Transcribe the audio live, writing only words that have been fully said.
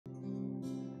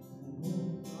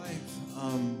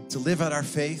to live out our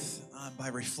faith by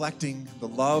reflecting the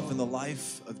love and the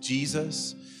life of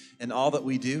Jesus in all that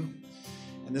we do.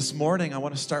 And this morning, I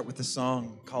want to start with a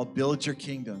song called Build Your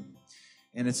Kingdom.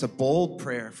 And it's a bold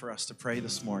prayer for us to pray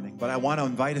this morning. But I want to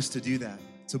invite us to do that,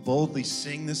 to boldly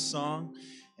sing this song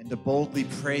and to boldly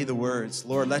pray the words,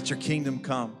 Lord, let your kingdom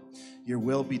come, your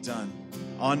will be done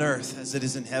on earth as it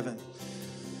is in heaven.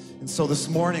 And so this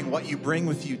morning, what you bring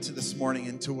with you to this morning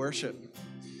into worship,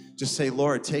 just say,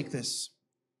 Lord, take this.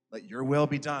 Let your will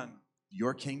be done.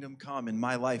 Your kingdom come in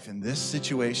my life, in this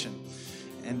situation.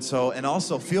 And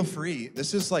also feel free.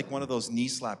 This is like one of those knee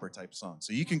slapper type songs.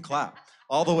 So you can clap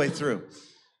all the way through.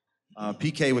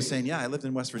 PK was saying, yeah, I lived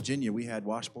in West Virginia. We had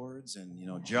washboards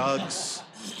and, jugs.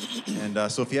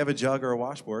 And so if you have a jug or a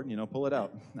washboard, pull it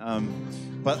out.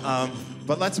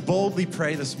 But let's boldly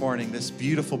pray this morning, this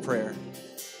beautiful prayer.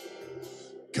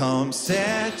 Come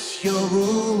set your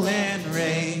rule and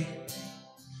reign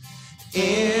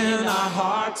in our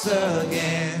hearts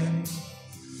again.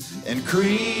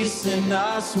 Increase in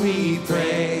us, we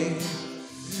pray.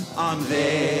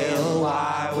 Unveil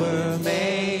why we're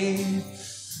made.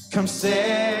 Come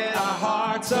set our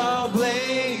hearts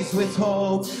ablaze with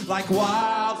hope, like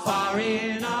wildfire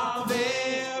in our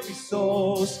very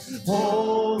souls.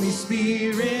 Holy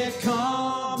Spirit,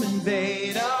 come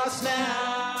invade us now.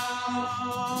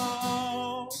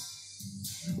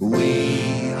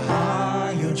 We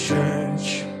are your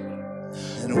church,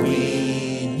 and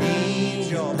we need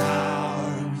your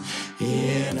power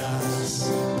in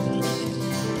us.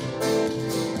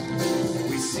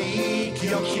 We seek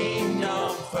your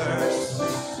kingdom first.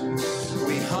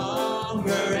 We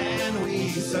hunger and we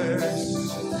thirst.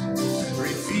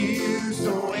 Refuse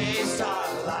to waste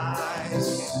our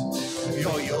lives.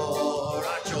 You're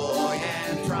our joy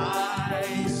and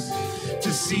prize.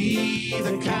 To see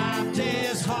the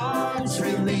captives' hearts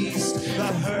released,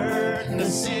 the hurt and the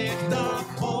sick, the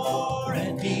poor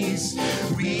at peace.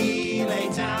 We lay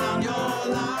down your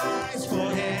lives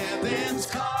for heaven's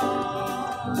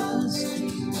cause.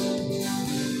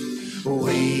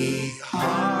 We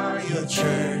are your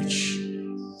church,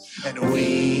 and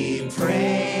we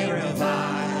pray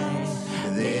revive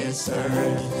this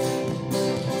earth.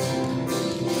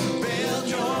 Build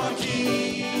your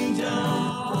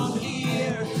kingdom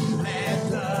here, let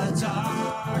the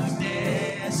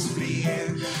darkness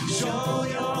fear. Show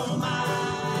your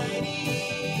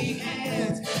mighty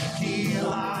hand, heal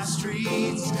our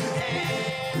streets,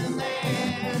 and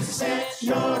then set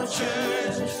your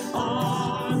church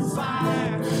on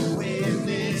fire. With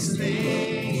this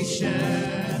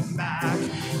nation back,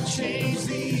 change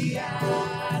the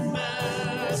atmosphere.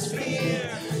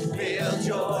 Build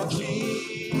your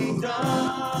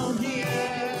kingdom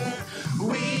here,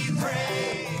 we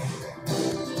pray.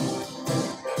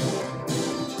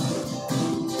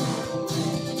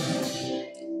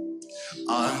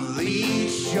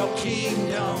 Unleash your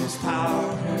kingdom's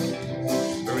power,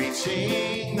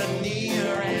 reaching the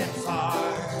near and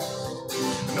far.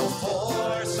 No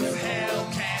force of hell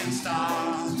can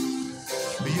stop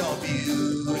your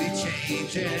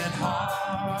beauty-changing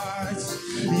hearts.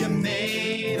 You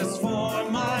made us for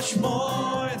much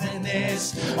more than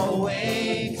this.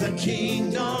 Awake the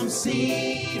kingdom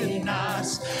seed in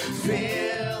us.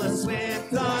 Fill us with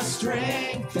the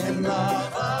strength and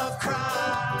love of Christ.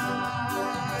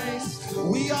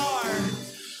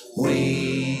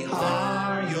 We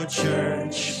are your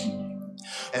church,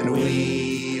 and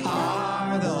we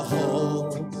are the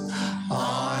hope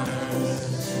on earth.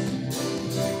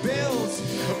 Build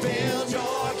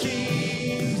your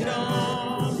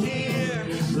kingdom here.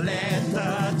 Let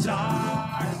the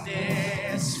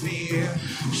darkness fear.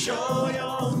 Show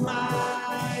your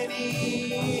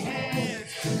mighty hand.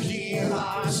 Heal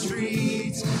our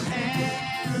streets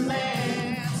and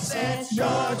let's set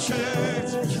your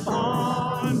church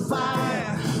on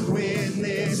fire. With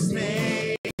this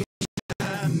nation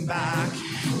back,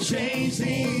 change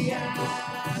the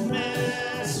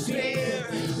atmosphere.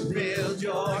 Build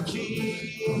your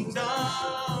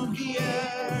kingdom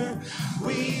here,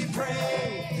 we pray.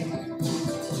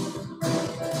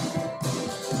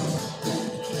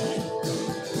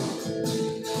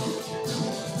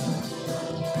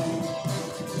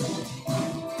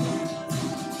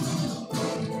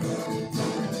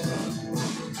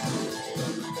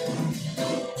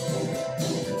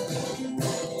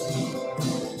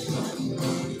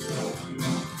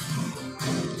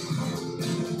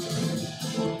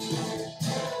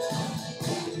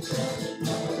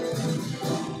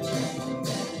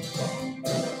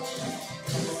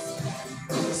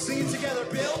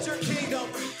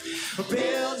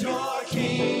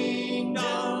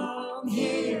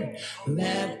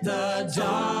 Let the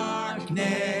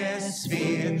darkness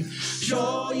fear.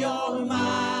 Show your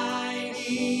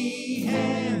mighty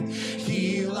hand.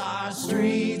 Heal our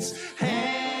streets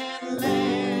and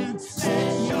land.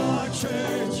 Set your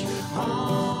church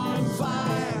on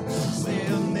fire.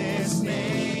 Win this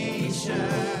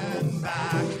nation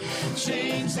back.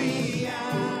 Change the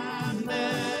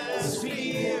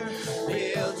atmosphere.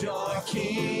 Build your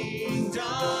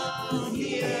kingdom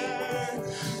here.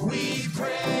 We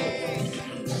pray.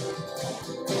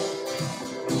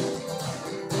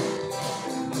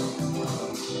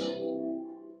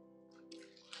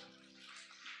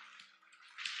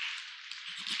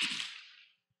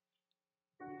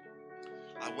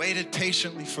 I waited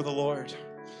patiently for the Lord,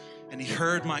 and He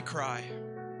heard my cry.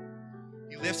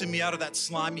 He lifted me out of that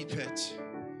slimy pit,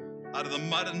 out of the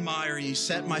mud and mire, and He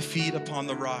set my feet upon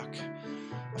the rock,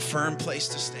 a firm place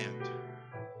to stand.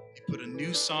 He put a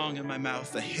new song in my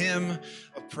mouth, a hymn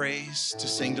of praise to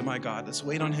sing to my God. Let's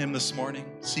wait on Him this morning.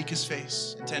 Seek His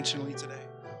face intentionally today.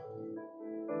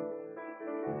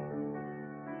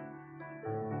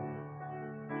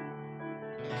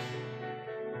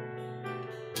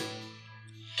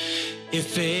 If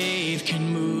faith can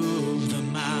move the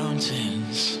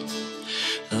mountains,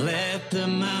 let the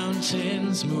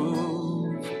mountains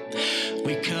move.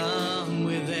 We come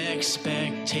with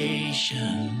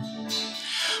expectation,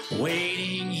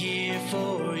 waiting here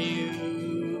for you.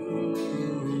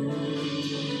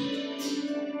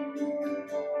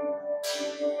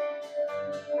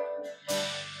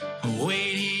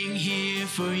 Waiting here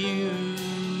for you.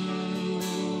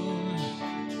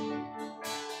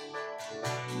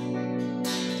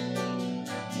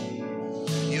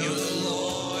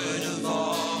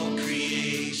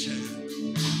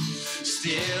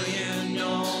 Still you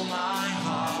know my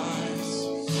heart.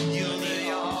 You're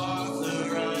the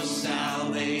author of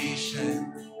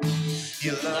salvation.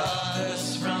 You loved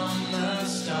us from the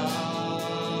start.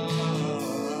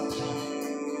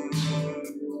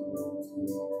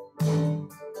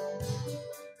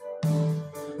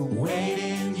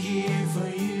 Waiting here for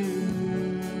you.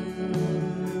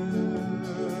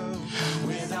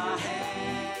 With our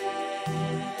hands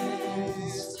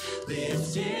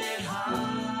lifted high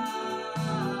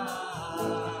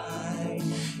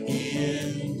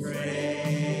in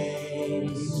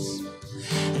praise,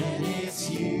 and it's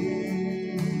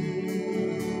you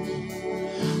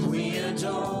we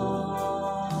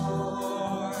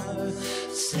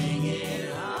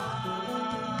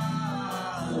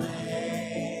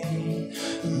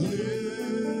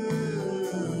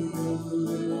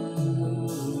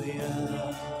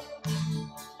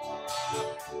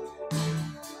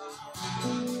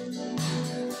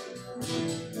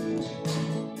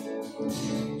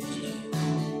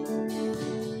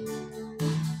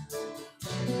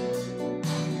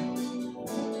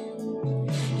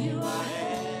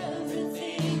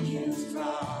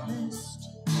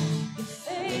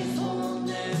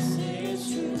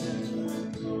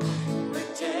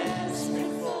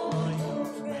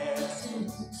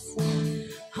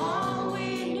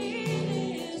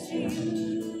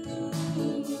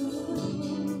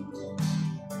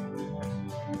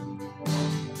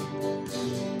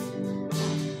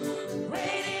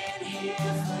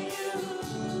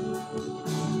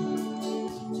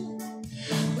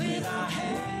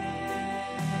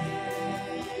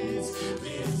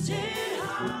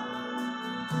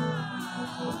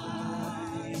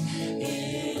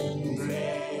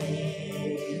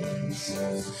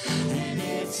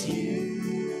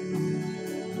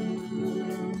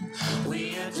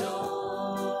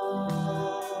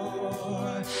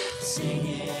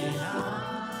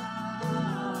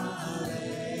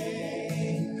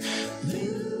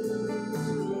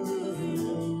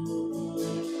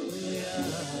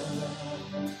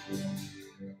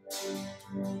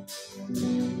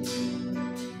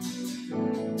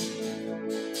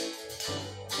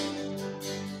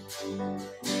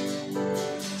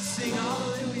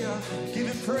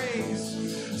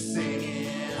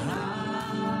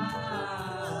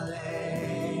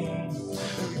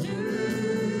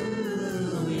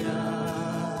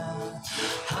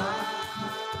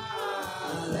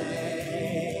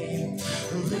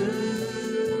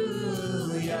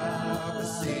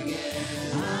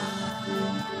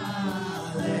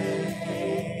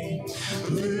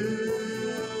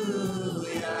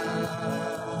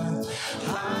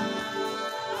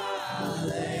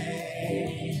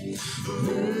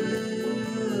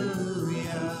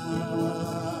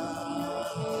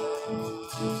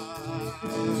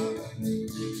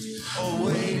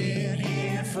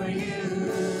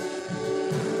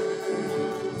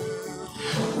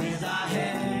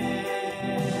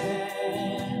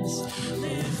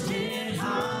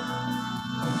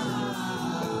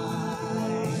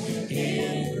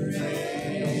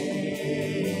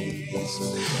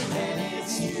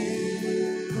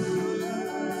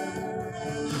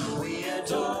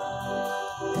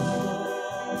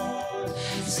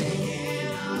singing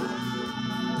hallelujah.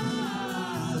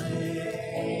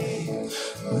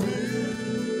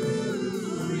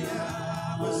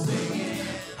 We're singing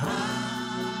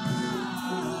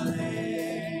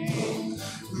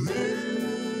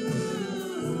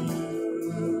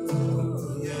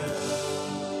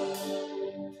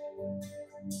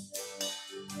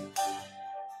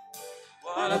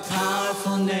what a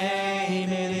powerful name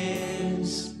it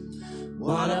is.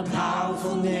 What a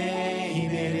powerful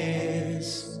name it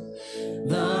is.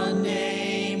 The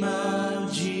name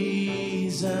of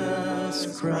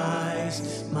Jesus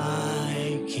Christ,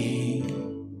 my King.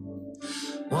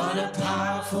 What a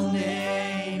powerful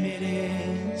name it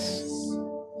is.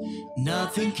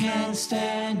 Nothing can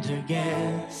stand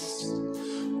against.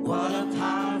 What a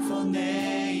powerful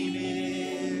name it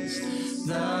is.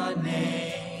 The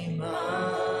name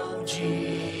of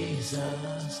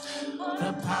Jesus. What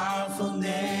a powerful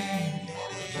name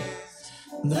it is.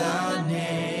 The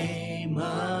name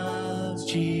of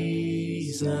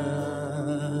Jesus.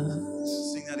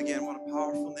 Sing that again. What a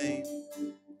powerful name.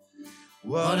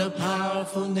 What a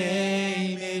powerful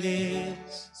name it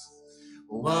is.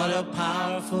 What a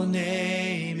powerful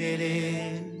name it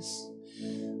is.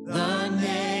 The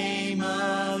name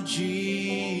of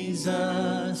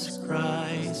Jesus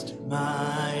Christ,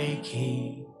 my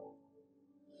King.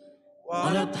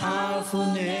 What a powerful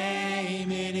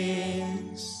name it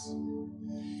is.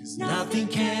 Nothing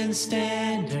can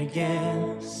stand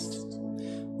against.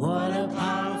 What a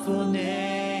powerful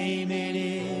name it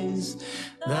is.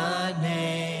 The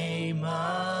name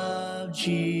of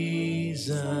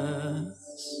Jesus.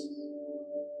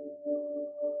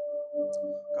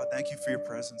 God, thank you for your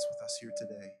presence with us here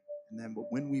today. And then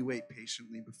when we wait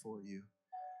patiently before you,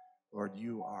 Lord,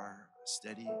 you are a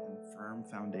steady and firm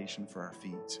foundation for our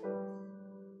feet.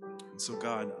 And so,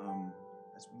 God,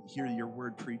 as we hear your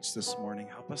word preached this morning,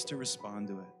 help us to respond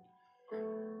to it.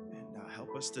 And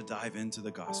help us to dive into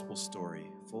the gospel story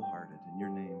full-hearted. In your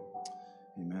name,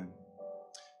 amen.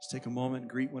 Just take a moment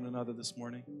and greet one another this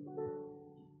morning.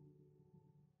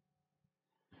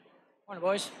 Morning,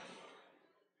 boys.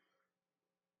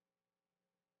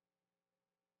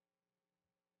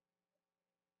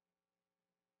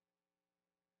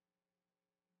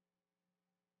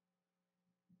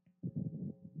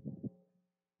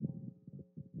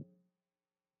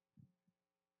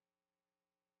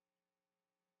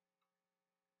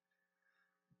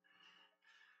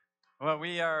 Well,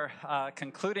 we are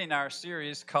concluding our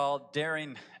series called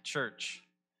Daring Church.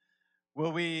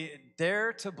 Will we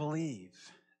dare to believe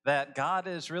that God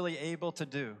is really able to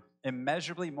do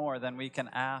immeasurably more than we can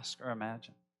ask or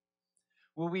imagine?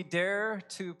 Will we dare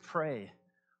to pray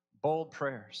bold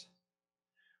prayers?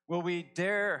 Will we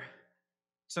dare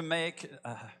to make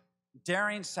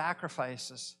daring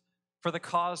sacrifices for the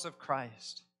cause of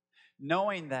Christ,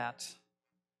 knowing that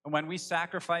when we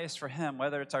sacrifice for him,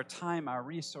 whether it's our time, our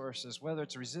resources, whether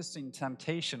it's resisting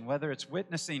temptation, whether it's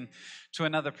witnessing to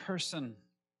another person,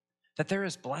 that there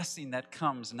is blessing that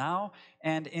comes now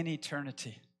and in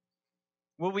eternity?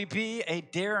 Will we be a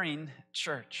daring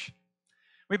church?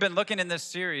 We've been looking in this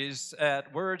series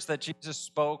at words that Jesus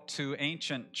spoke to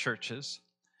ancient churches,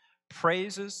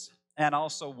 praises and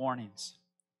also warnings,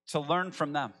 to learn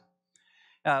from them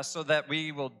so that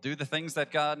we will do the things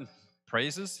that God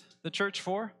praises the church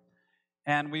for,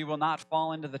 and we will not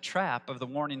fall into the trap of the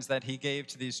warnings that he gave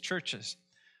to these churches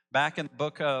back in the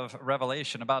book of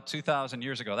Revelation about 2,000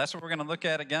 years ago. That's what we're going to look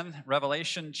at again.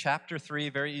 Revelation chapter 3,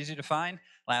 very easy to find.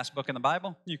 Last book in the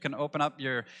Bible. You can open up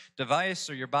your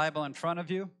device or your Bible in front of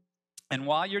you. And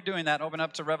while you're doing that, open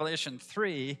up to Revelation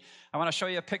 3. I want to show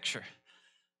you a picture.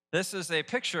 This is a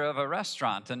picture of a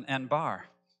restaurant and bar,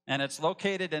 and it's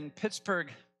located in Pittsburgh,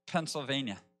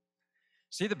 Pennsylvania.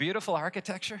 See the beautiful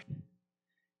architecture?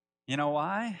 You know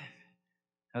why?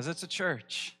 Because it's a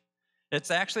church.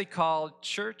 It's actually called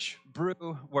Church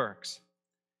Brew Works.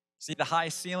 See the high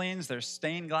ceilings? There's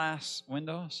stained glass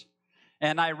windows.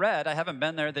 And I haven't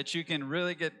been there, that you can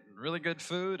really get really good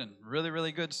food and really,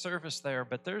 really good service there.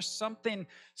 But there's something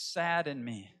sad in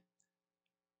me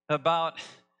about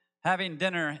having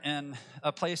dinner in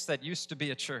a place that used to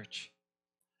be a church.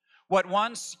 What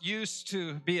once used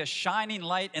to be a shining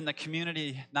light in the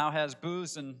community now has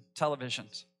booths and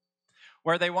televisions.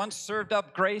 Where they once served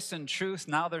up grace and truth,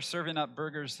 now they're serving up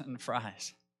burgers and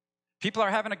fries. People are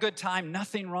having a good time,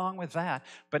 nothing wrong with that,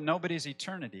 but nobody's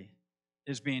eternity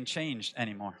is being changed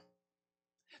anymore.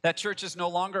 That church is no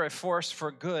longer a force for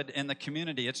good in the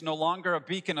community. It's no longer a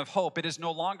beacon of hope. It is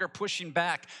no longer pushing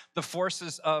back the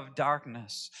forces of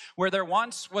darkness. Where there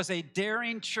once was a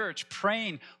daring church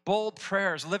praying bold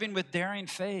prayers, living with daring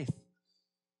faith,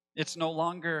 it's no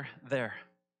longer there.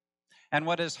 And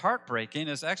what is heartbreaking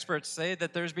is experts say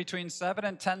that there's between 7,000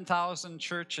 and 10,000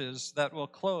 churches that will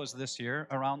close this year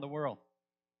around the world.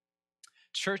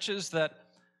 Churches that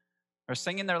are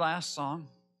singing their last song,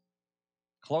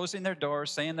 closing their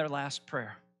doors, saying their last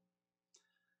prayer.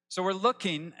 So we're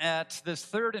looking at this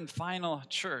third and final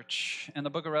church in the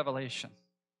book of Revelation.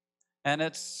 And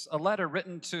it's a letter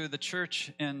written to the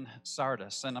church in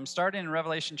Sardis. And I'm starting in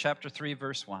Revelation chapter 3,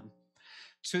 verse 1.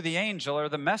 To the angel or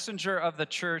the messenger of the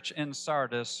church in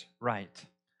Sardis, write.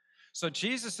 So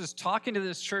Jesus is talking to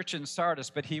this church in Sardis,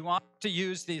 but he wants to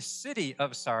use the city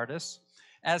of Sardis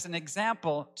as an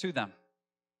example to them.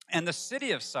 And the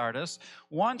city of Sardis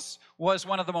once was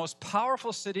one of the most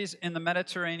powerful cities in the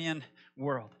Mediterranean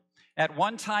world. At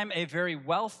one time, a very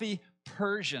wealthy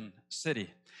Persian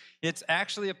city. It's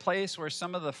actually a place where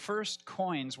some of the first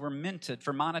coins were minted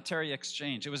for monetary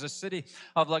exchange. It was a city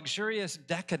of luxurious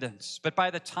decadence. But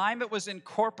by the time it was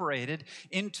incorporated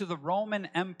into the Roman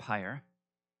Empire,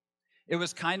 it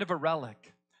was kind of a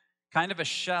relic, kind of a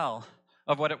shell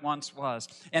of what it once was.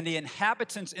 And the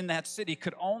inhabitants in that city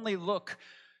could only look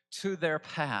to their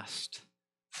past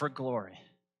for glory.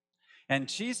 And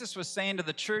Jesus was saying to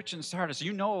the church in Sardis,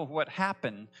 you know what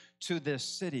happened to this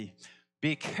city.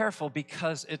 Be careful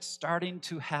because it's starting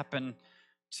to happen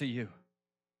to you.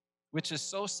 Which is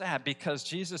so sad because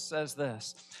Jesus says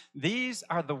this, these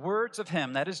are the words of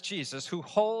him, that is Jesus, who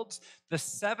holds the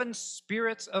 7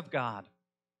 spirits of God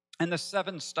and the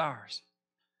 7 stars.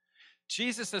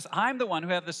 Jesus says, I'm the one who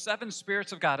have the 7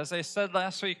 spirits of God. As I said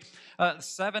last week,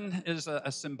 7 is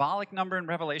a symbolic number in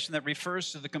Revelation that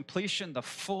refers to the completion, the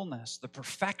fullness, the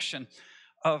perfection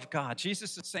of God.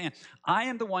 Jesus is saying, I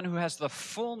am the one who has the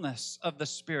fullness of the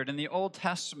Spirit. In the Old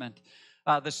Testament,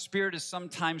 the Spirit is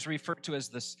sometimes referred to as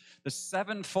the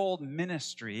 7-fold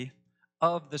ministry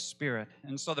of the Spirit.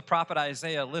 And so the prophet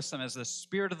Isaiah lists him as the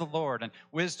Spirit of the Lord and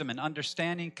wisdom and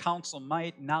understanding, counsel,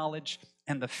 might, knowledge,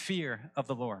 and the fear of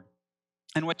the Lord.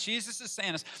 And what Jesus is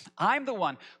saying is, I'm the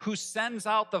one who sends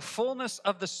out the fullness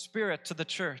of the Spirit to the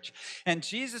church. And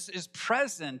Jesus is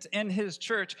present in his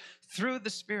church through the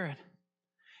Spirit.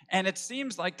 And it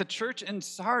seems like the church in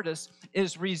Sardis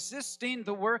is resisting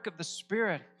the work of the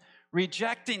Spirit,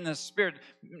 rejecting the Spirit,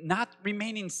 not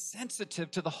remaining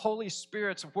sensitive to the Holy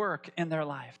Spirit's work in their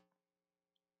life.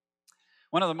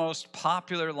 One of the most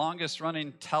popular,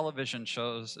 longest-running television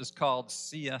shows is called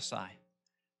CSI.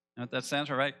 You know what that stands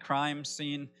for, right? Crime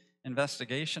Scene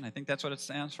Investigation. I think that's what it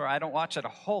stands for. I don't watch it a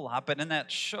whole lot, but in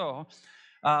that show,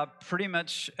 pretty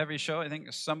much every show, I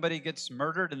think somebody gets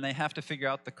murdered and they have to figure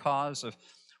out the cause of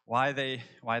why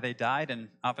they died, and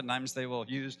oftentimes they will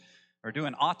use or do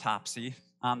an autopsy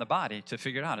on the body to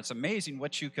figure it out. It's amazing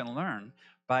what you can learn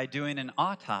by doing an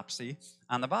autopsy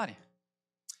on the body.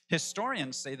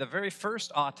 Historians say the very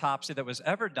first autopsy that was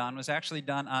ever done was actually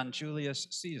done on Julius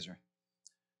Caesar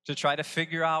to try to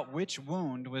figure out which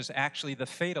wound was actually the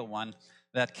fatal one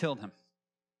that killed him.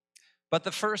 But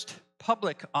the first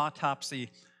public autopsy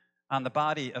on the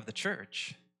body of the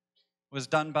church was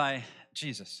done by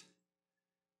Jesus.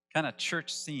 Kind of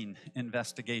church scene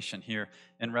investigation here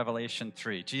in Revelation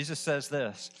 3. Jesus says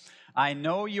this, I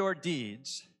know your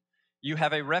deeds. You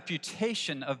have a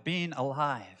reputation of being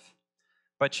alive,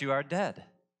 but you are dead.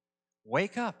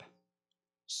 Wake up,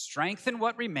 strengthen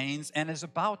what remains and is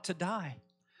about to die.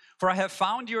 For I have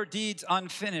found your deeds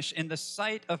unfinished in the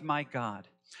sight of my God.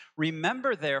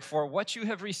 Remember, therefore, what you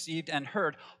have received and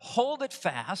heard. Hold it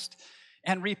fast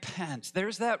and repent.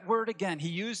 There's that word again. He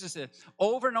uses it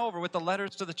over and over with the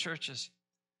letters to the churches.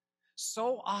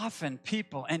 So often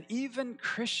people, and even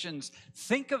Christians,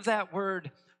 think of that word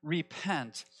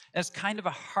repent as kind of a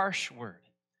harsh word,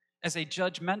 as a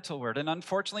judgmental word. And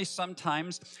unfortunately,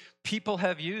 sometimes people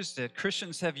have used it,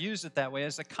 Christians have used it that way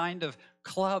as a kind of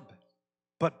club.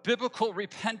 But biblical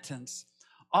repentance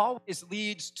always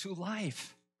leads to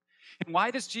life. And why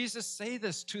does Jesus say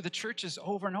this to the churches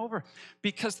over and over?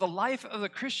 Because the life of the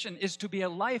Christian is to be a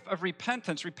life of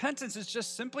repentance. Repentance is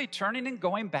just simply turning and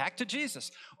going back to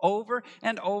Jesus over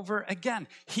and over again.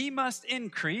 He must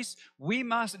increase, we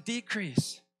must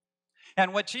decrease.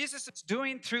 And what Jesus is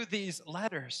doing through these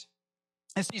letters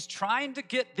is he's trying to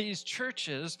get these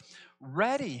churches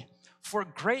ready for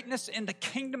greatness in the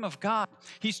kingdom of God.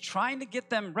 He's trying to get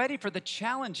them ready for the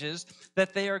challenges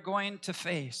that they are going to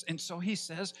face. And so he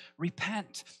says,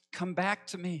 repent, come back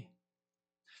to me.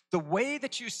 The way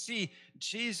that you see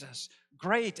Jesus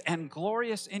great and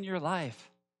glorious in your life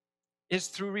is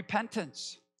through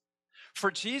repentance.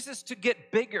 For Jesus to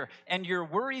get bigger and your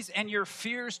worries and your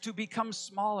fears to become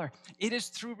smaller, it is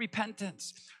through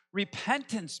repentance.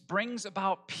 Repentance brings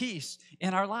about peace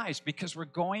in our lives because we're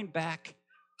going back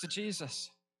to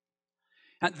Jesus.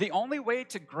 And the only way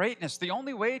to greatness, the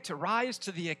only way to rise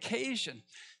to the occasion,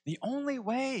 the only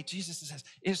way, Jesus says,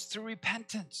 is through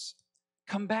repentance.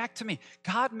 Come back to me.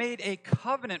 God made a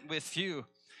covenant with you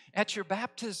at your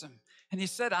baptism. And he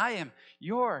said, I am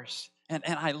yours. And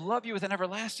I love you with an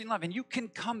everlasting love. And you can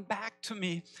come back to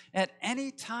me at any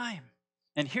time.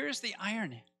 And here's the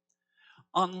irony.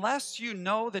 Unless you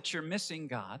know that you're missing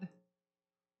God,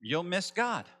 you'll miss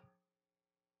God.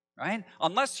 Right?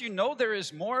 Unless you know there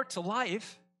is more to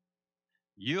life,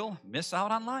 you'll miss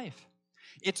out on life.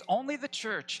 It's only the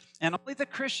church and only the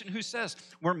Christian who says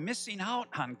we're missing out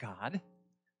on God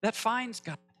that finds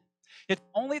God. It's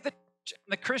only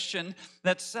the Christian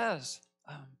that says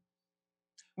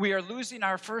we are losing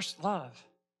our first love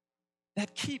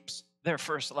that keeps their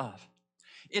first love.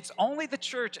 It's only the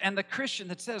church and the Christian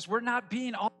that says we're not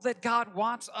being all that God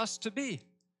wants us to be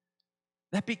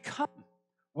that become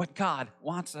what God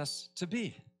wants us to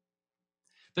be.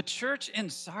 The church in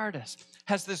Sardis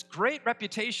has this great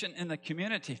reputation in the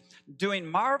community, doing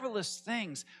marvelous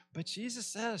things, but Jesus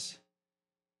says,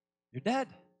 you're dead.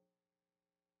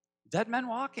 Dead men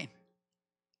walking.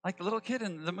 Like the little kid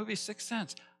in the movie Sixth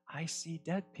Sense. I see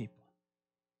dead people.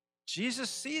 Jesus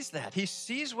sees that. He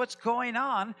sees what's going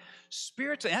on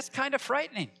spiritually. That's kind of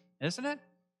frightening, isn't it?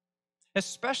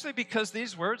 Especially because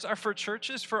these words are for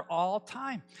churches for all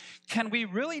time. Can we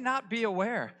really not be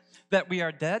aware that we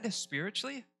are dead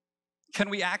spiritually? Can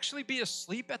we actually be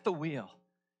asleep at the wheel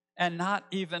and not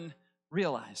even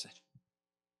realize it?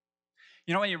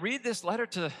 You know, when you read this letter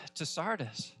to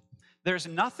Sardis, there's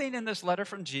nothing in this letter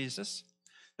from Jesus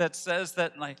that says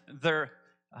that like they're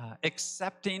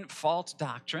accepting false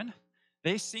doctrine.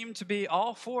 They seem to be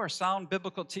all for sound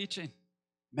biblical teaching.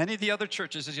 Many of the other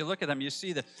churches, as you look at them, you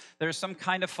see that there's some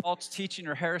kind of false teaching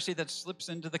or heresy that slips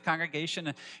into the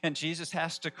congregation, and Jesus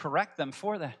has to correct them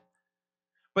for that.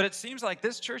 But it seems like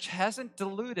this church hasn't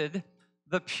diluted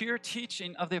the pure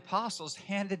teaching of the apostles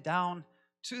handed down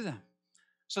to them.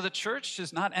 So the church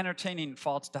is not entertaining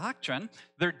false doctrine.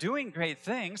 They're doing great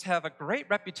things, have a great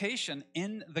reputation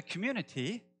in the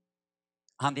community.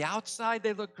 On the outside,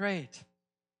 they look great.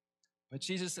 But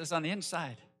Jesus says on the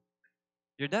inside,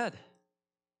 you're dead.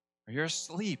 Or you're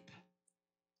asleep.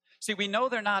 See, we know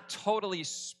they're not totally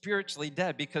spiritually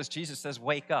dead because Jesus says,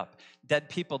 wake up. Dead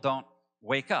people don't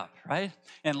wake up, right?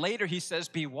 And later he says,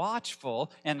 be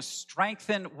watchful and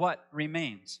strengthen what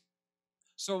remains.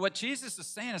 So what Jesus is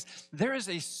saying is there is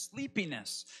a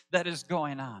sleepiness that is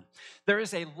going on. There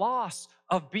is a loss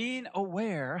of being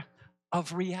aware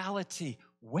of reality.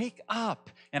 Wake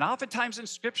up. And oftentimes in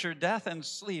Scripture, death and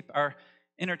sleep are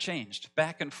interchanged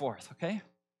back and forth, okay?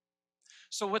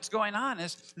 So what's going on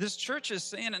is this church is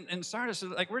saying in Sardis,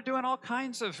 like we're doing all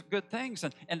kinds of good things,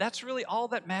 and that's really all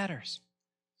that matters.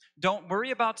 Don't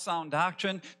worry about sound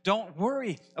doctrine. Don't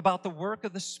worry about the work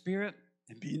of the Spirit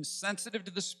and being sensitive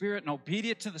to the Spirit and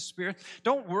obedient to the Spirit.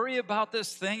 Don't worry about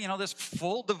this thing, this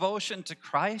full devotion to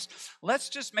Christ. Let's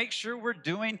just make sure we're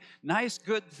doing nice,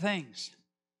 good things.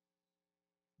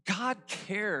 God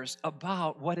cares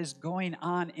about what is going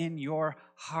on in your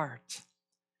heart.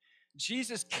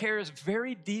 Jesus cares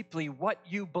very deeply what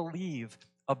you believe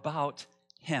about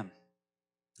him.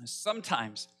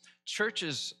 Sometimes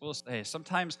churches will say,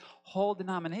 sometimes whole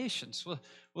denominations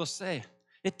will say,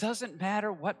 it doesn't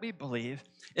matter what we believe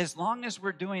as long as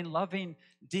we're doing loving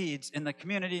deeds in the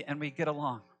community and we get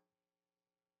along.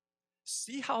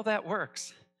 See how that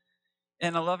works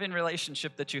in a loving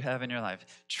relationship that you have in your life.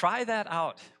 Try that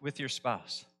out with your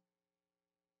spouse.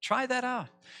 Try that out.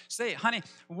 Say, honey,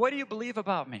 what do you believe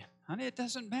about me? Honey, it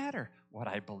doesn't matter what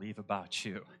I believe about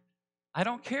you. I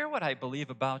don't care what I believe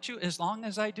about you as long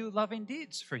as I do loving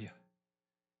deeds for you.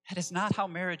 That is not how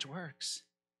marriage works.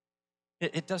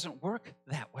 It doesn't work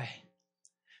that way.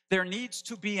 There needs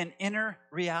to be an inner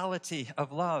reality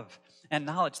of love and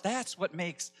knowledge. That's what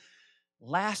makes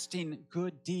lasting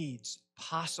good deeds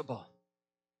possible.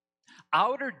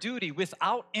 Outer duty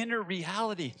without inner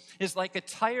reality is like a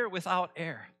tire without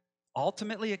air.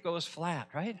 Ultimately, it goes flat,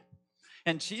 right?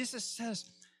 And Jesus says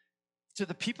to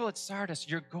the people at Sardis,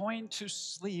 you're going to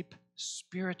sleep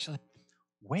spiritually.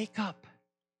 Wake up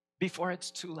before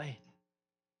it's too late.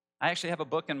 I actually have a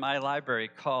book in my library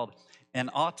called An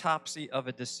Autopsy of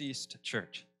a Deceased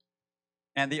Church.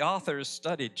 And the authors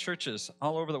studied churches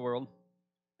all over the world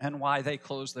and why they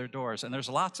closed their doors. And there's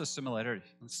lots of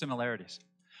similarities.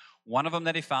 One of them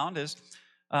that he found is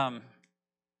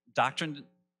doctrine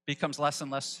becomes less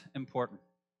and less important,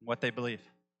 what they believe.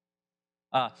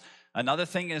 Another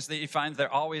thing is that he finds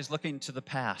they're always looking to the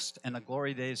past and the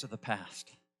glory days of the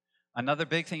past. Another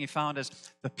big thing he found is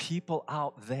the people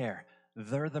out there,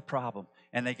 they're the problem,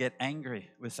 and they get angry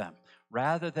with them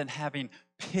rather than having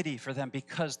pity for them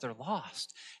because they're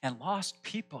lost. And lost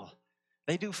people,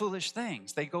 they do foolish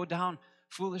things. They go down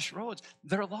foolish roads.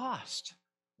 They're lost.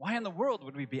 Why in the world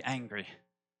would we be angry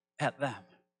at them?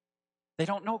 They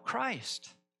don't know Christ.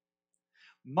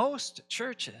 Most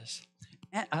churches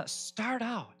start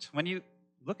out, when you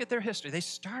look at their history, they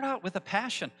start out with a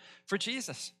passion for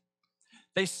Jesus.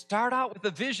 They start out with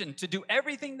a vision to do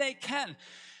everything they can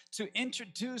to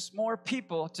introduce more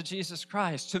people to Jesus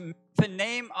Christ, to make the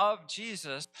name of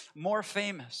Jesus more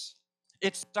famous.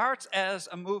 It starts as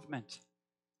a movement,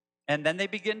 and then they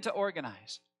begin to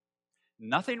organize.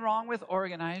 Nothing wrong with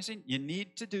organizing. You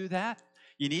need to do that.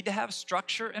 You need to have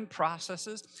structure and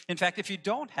processes. In fact, if you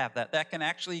don't have that, that can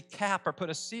actually cap or put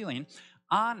a ceiling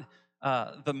on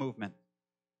the movement.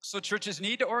 So churches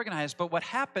need to organize, but what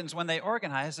happens when they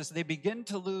organize is they begin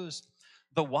to lose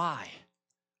the why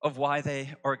of why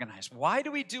they organize. Why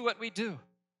do we do what we do?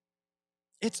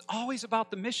 It's always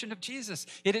about the mission of Jesus.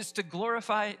 It is to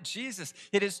glorify Jesus.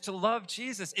 It is to love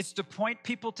Jesus. It's to point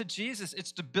people to Jesus.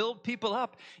 It's to build people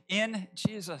up in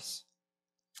Jesus.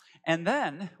 And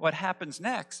then what happens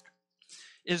next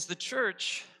is the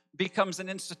church becomes an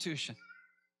institution.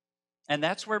 And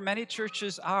that's where many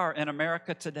churches are in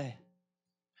America today.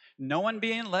 No one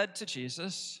being led to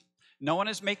Jesus. No one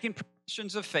is making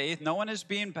professions of faith. No one is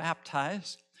being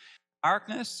baptized.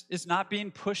 Darkness is not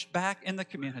being pushed back in the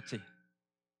community.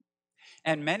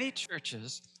 And many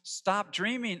churches stop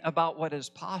dreaming about what is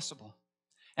possible,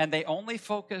 and they only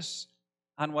focus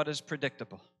on what is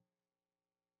predictable.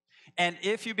 And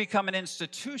if you become an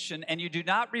institution and you do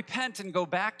not repent and go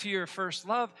back to your first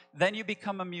love, then you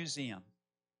become a museum.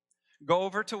 Go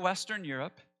over to Western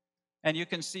Europe, and you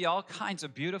can see all kinds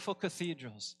of beautiful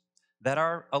cathedrals that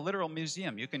are a literal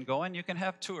museum. You can go in, you can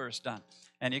have tours done,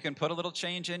 and you can put a little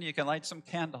change in, you can light some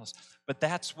candles. But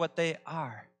that's what they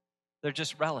are. They're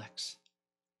just relics.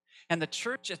 And the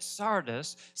church at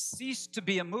Sardis ceased to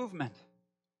be a movement.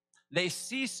 They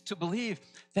ceased to believe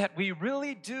that we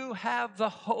really do have the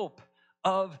hope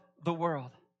of the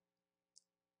world.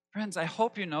 Friends, I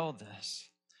hope you know this.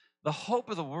 The hope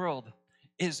of the world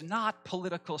is not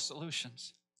political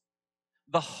solutions.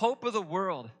 The hope of the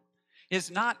world is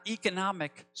not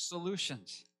economic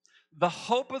solutions. The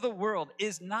hope of the world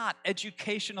is not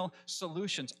educational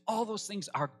solutions. All those things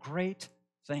are great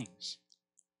things.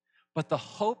 But the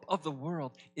hope of the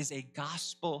world is a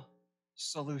gospel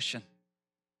solution.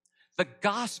 The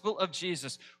gospel of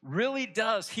Jesus really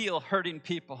does heal hurting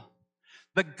people.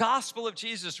 The gospel of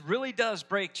Jesus really does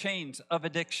break chains of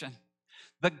addiction.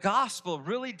 The gospel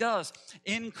really does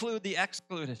include the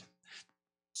excluded. The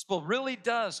gospel really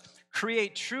does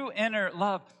create true inner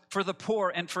love for the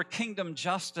poor and for kingdom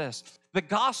justice. The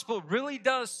gospel really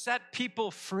does set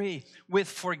people free with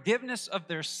forgiveness of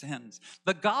their sins.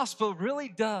 The gospel really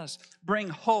does bring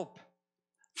hope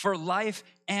for life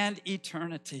and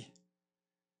eternity.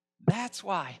 That's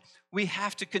why we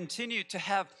have to continue to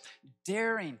have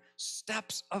daring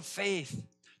steps of faith,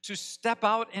 to step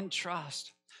out in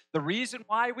trust. The reason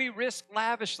why we risk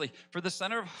lavishly for the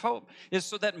Center of Hope is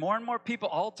so that more and more people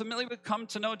ultimately would come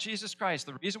to know Jesus Christ.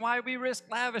 The reason why we risk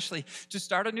lavishly to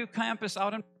start a new campus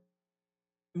out in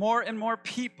more and more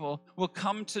people will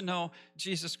come to know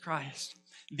Jesus Christ.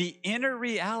 The inner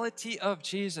reality of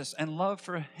Jesus and love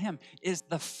for him is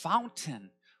the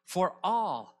fountain for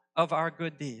all of our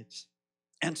good deeds.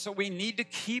 And so we need to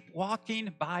keep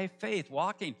walking by faith.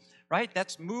 Walking, right?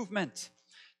 That's movement.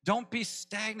 Don't be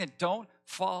stagnant. Don't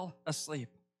fall asleep.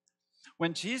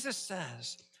 When Jesus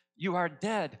says, "You are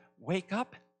dead, wake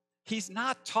up," he's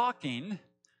not talking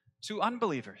to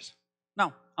unbelievers.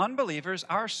 No, unbelievers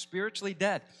are spiritually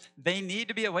dead. They need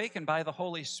to be awakened by the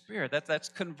Holy Spirit. That's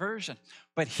conversion.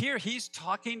 But here he's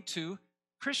talking to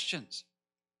Christians.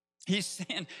 He's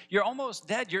saying, you're almost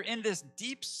dead. You're in this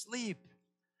deep sleep.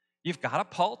 You've got a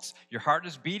pulse. Your heart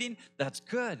is beating. That's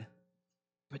good.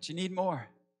 But you need more.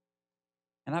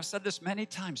 And I've said this many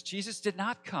times. Jesus did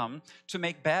not come to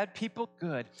make bad people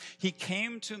good. He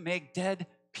came to make dead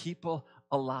people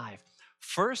alive.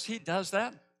 First, he does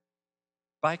that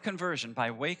by conversion, by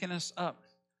waking us up.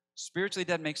 Spiritually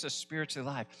dead makes us spiritually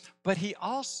alive. But he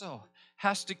also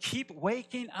has to keep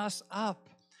waking us up.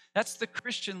 That's the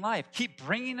Christian life. Keep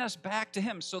bringing us back to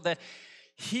him so that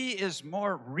he is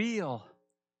more real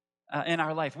in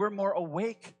our life. We're more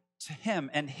awake to him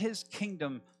and his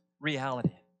kingdom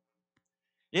reality.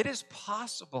 It is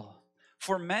possible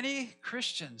for many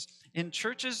Christians in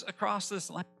churches across this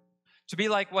land to be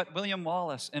like what William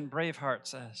Wallace in Braveheart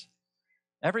says.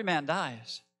 Every man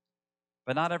dies,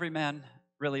 but not every man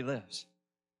really lives.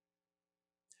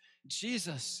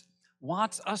 Jesus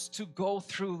wants us to go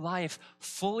through life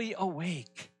fully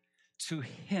awake to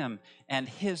him and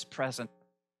his presence.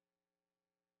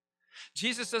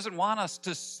 Jesus doesn't want us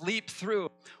to sleep through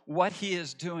what he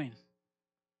is doing.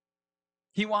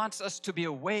 He wants us to be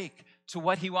awake to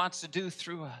what he wants to do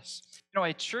through us. You know,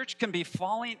 a church can be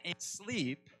falling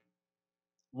asleep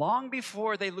long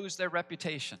before they lose their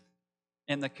reputation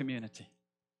in the community.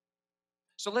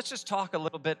 So let's just talk a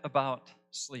little bit about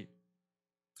sleep.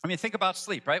 I mean, think about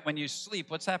sleep, right? When you sleep,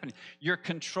 what's happening? You're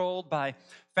controlled by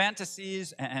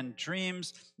fantasies and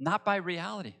dreams, not by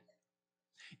reality.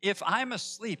 If I'm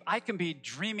asleep, I can be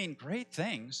dreaming great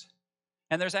things,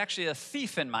 and there's actually a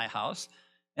thief in my house,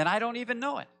 and I don't even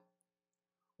know it.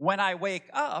 When I wake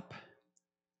up,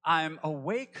 I'm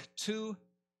awake to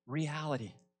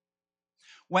reality.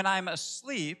 When I'm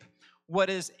asleep, what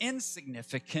is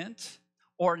insignificant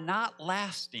or not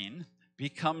lasting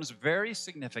becomes very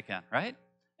significant, right?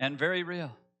 And very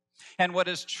real. And what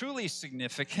is truly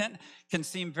significant can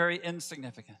seem very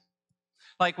insignificant.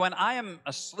 Like when I am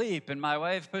asleep and my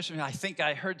wife pushes me, I think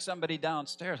I heard somebody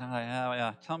downstairs. I'm like, oh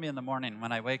yeah, tell me in the morning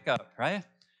when I wake up, right?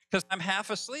 Because I'm half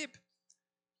asleep.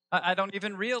 I don't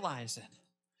even realize it.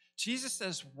 Jesus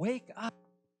says, wake up.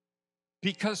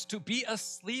 Because to be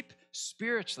asleep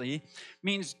spiritually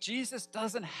means Jesus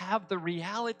doesn't have the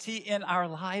reality in our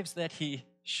lives that he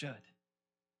should.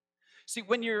 See,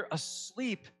 when you're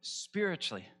asleep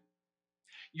spiritually,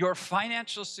 your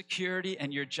financial security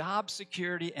and your job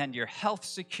security and your health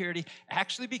security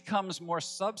actually becomes more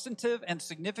substantive and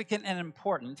significant and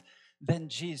important than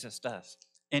Jesus does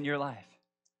in your life.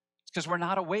 It's because we're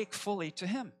not awake fully to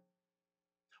him.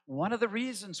 One of the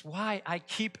reasons why I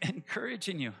keep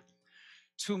encouraging you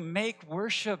to make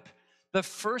worship the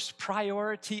first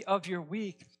priority of your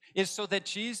week is so that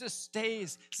Jesus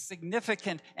stays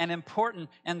significant and important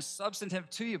and substantive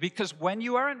to you. Because when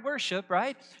you are in worship,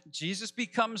 right, Jesus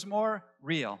becomes more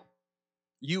real.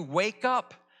 You wake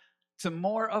up to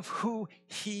more of who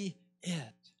he is.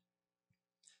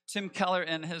 Tim Keller,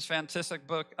 in his fantastic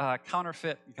book,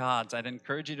 Counterfeit Gods, I'd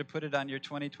encourage you to put it on your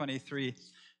 2023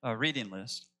 reading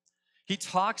list. He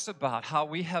talks about how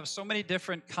we have so many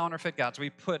different counterfeit gods. We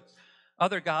put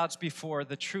other gods before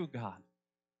the true God.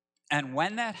 And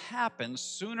when that happens,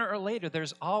 sooner or later,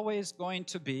 there's always going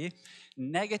to be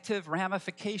negative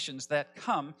ramifications that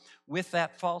come with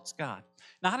that false god.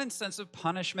 Not in sense of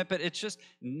punishment, but it's just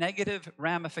negative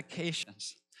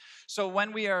ramifications. So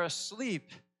when we are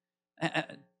asleep,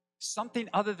 something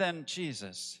other than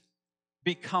Jesus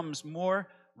becomes more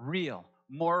real,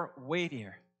 more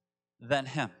weightier than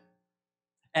him.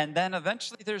 And then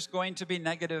eventually there's going to be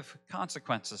negative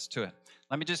consequences to it.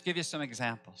 Let me just give you some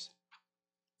examples.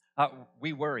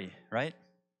 We worry, right?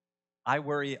 I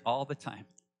worry all the time.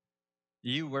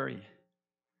 You worry.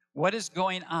 What is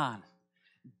going on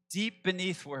deep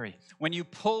beneath worry? When you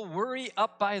pull worry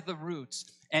up by the roots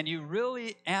and you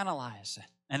really analyze it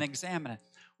and examine it,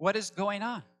 what is going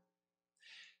on?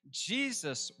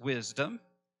 Jesus' wisdom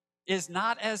is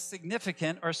not as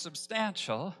significant or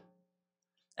substantial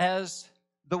as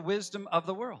the wisdom of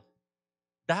the world.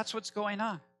 That's what's going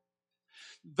on.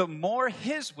 The more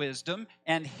his wisdom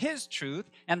and his truth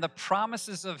and the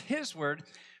promises of his word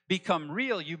become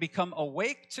real, you become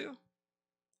awake to,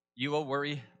 you will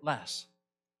worry less.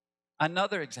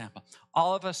 Another example,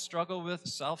 all of us struggle with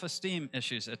self-esteem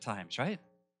issues at times, right?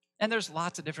 And there's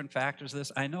lots of different factors to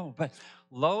this, I know, but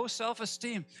low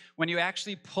self-esteem, when you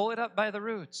actually pull it up by the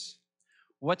roots,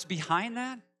 what's behind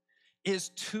that is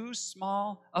too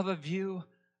small of a view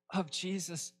of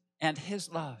Jesus and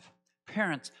his love.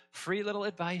 Parents, free little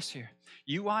advice here.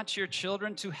 You want your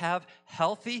children to have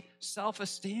healthy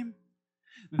self-esteem?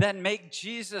 Then make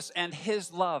Jesus and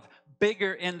his love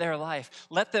bigger in their life.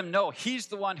 Let them know he's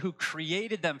the one who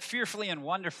created them fearfully and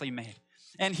wonderfully made.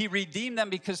 And he redeemed them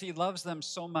because he loves them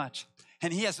so much.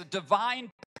 And he has a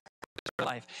divine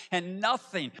life, and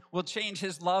nothing will change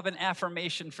his love and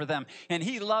affirmation for them. And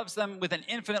he loves them with an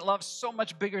infinite love so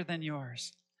much bigger than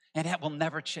yours. And that will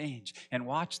never change. And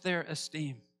watch their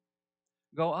esteem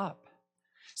go up.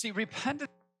 See,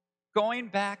 repentance, going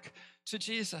back to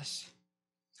Jesus.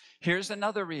 Here's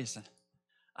another reason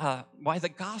why the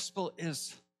gospel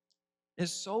is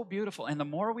so beautiful. And the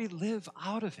more we live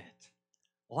out of it,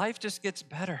 life just gets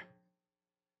better.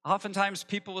 Oftentimes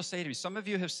people will say to me, some of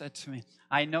you have said to me,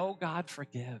 I know God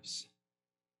forgives,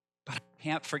 but I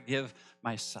can't forgive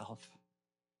myself.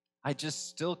 I just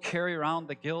still carry around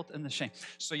the guilt and the shame.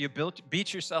 So you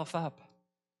beat yourself up.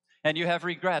 And you have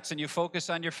regrets, and you focus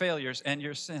on your failures and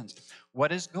your sins.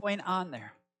 What is going on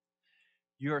there?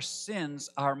 Your sins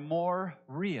are more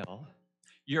real.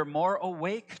 You're more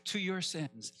awake to your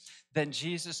sins than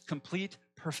Jesus' complete,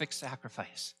 perfect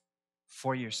sacrifice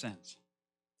for your sins.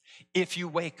 If you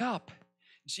wake up,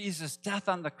 Jesus' death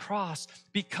on the cross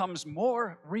becomes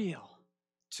more real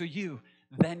to you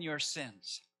than your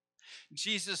sins.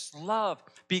 Jesus' love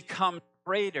becomes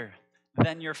greater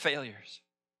than your failures.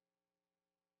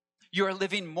 You are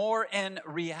living more in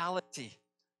reality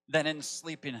than in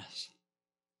sleepiness.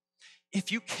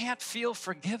 If you can't feel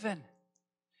forgiven,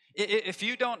 if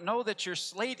you don't know that your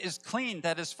slate is clean,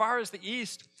 that as far as the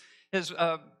east is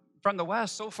from the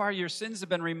west, so far your sins have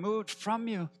been removed from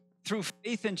you through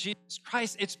faith in Jesus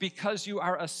Christ, it's because you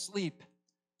are asleep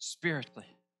spiritually.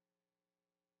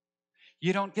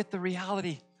 You don't get the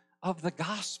reality of the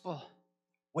gospel.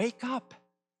 Wake up,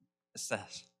 it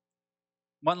says.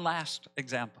 One last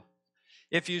example.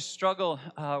 If you struggle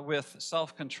with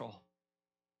self-control,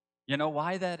 you know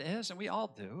why that is? And we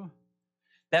all do.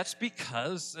 That's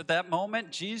because at that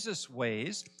moment, Jesus'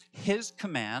 ways, his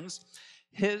commands,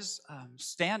 his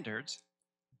standards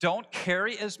don't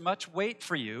carry as much weight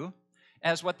for you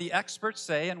as what the experts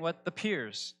say and what the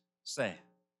peers say.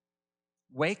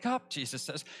 Wake up, Jesus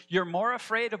says. You're more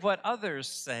afraid of what others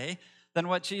say than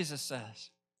what Jesus says.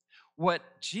 What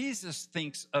Jesus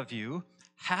thinks of you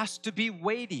has to be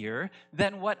weightier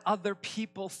than what other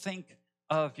people think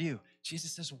of you.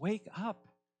 Jesus says, wake up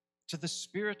to the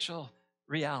spiritual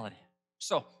reality.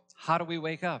 So, how do we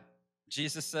wake up?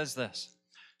 Jesus says this: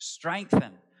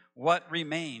 strengthen what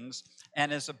remains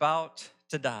and is about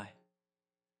to die.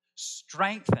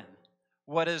 Strengthen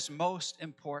what is most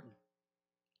important.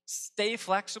 Stay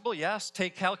flexible, yes.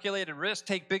 Take calculated risks,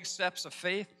 take big steps of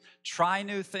faith, try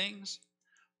new things,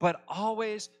 but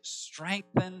always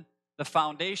strengthen the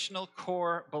foundational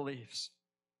core beliefs.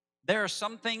 There are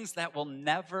some things that will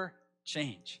never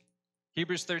change.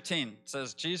 Hebrews 13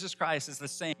 says Jesus Christ is the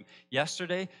same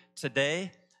yesterday,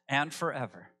 today, and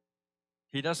forever.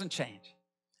 He doesn't change.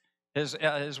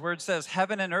 His word says,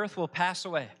 heaven and earth will pass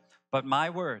away, but my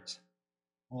words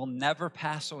will never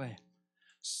pass away.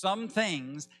 Some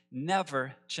things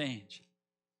never change.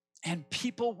 And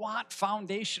people want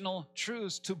foundational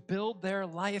truths to build their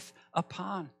life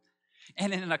upon.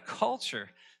 And in a culture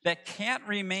that can't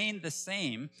remain the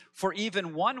same for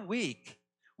even 1 week,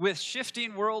 with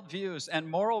shifting worldviews and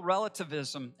moral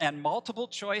relativism and multiple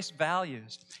choice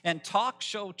values and talk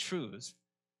show truths,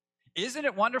 isn't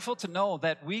it wonderful to know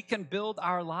that we can build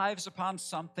our lives upon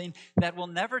something that will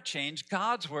never change,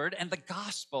 God's word and the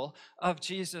gospel of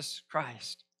Jesus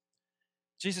Christ?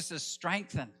 Jesus says,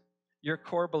 strengthen your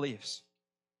core beliefs.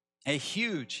 A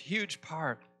huge, huge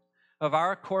part of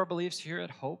our core beliefs here at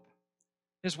Hope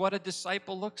is what a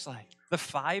disciple looks like. The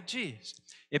 5 G's.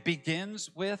 It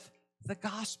begins with the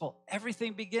gospel.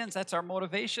 Everything begins. That's our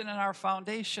motivation and our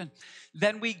foundation.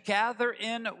 Then we gather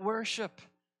in worship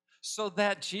so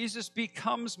that Jesus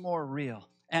becomes more real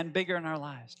and bigger in our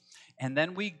lives. And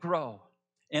then we grow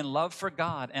in love for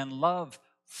God and love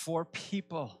for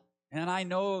people. And I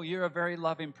know you're a very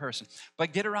loving person,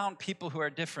 but get around people who are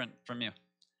different from you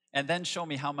and then show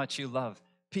me how much you love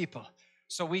people.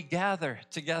 So we gather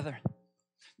together.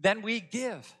 Then we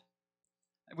give.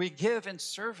 We give in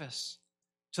service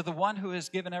to the one who has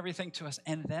given everything to us.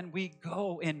 And then we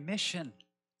go in mission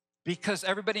because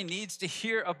everybody needs to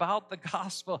hear about the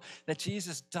gospel that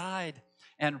Jesus died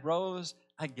and rose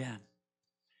again.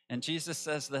 And Jesus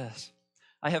says this: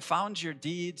 I have found your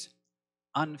deeds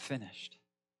unfinished.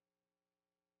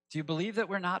 Do you believe that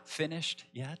we're not finished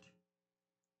yet?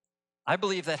 I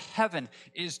believe that heaven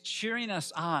is cheering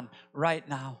us on right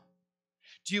now.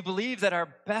 Do you believe that our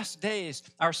best days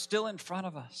are still in front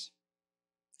of us?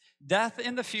 Death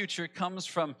in the future comes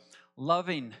from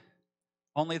loving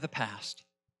only the past.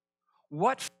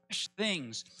 What fresh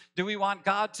things do we want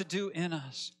God to do in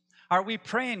us? Are we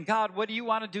praying, God, what do you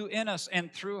want to do in us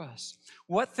and through us?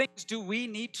 What things do we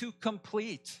need to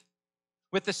complete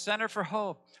with the Center for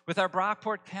Hope, with our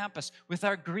Brockport campus, with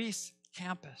our Greece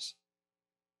campus?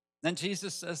 Then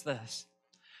Jesus says this: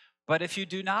 but if you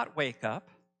do not wake up,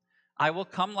 I will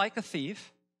come like a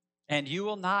thief, and you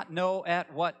will not know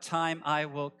at what time I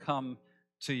will come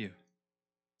to you.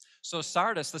 So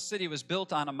Sardis, the city, was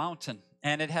built on a mountain,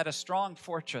 and it had a strong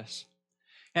fortress.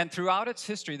 And throughout its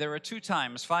history, there were 2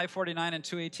 times, 549 and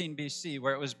 218 BC,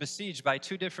 where it was besieged by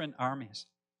 2 different armies.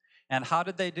 And how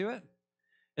did they do it?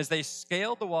 Is they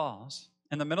scaled the walls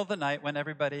in the middle of the night when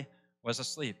everybody was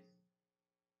asleep.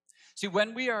 See,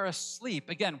 when we are asleep,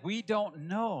 again, we don't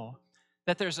know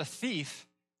that there's a thief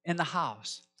in the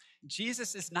house.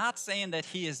 Jesus is not saying that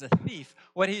he is a thief.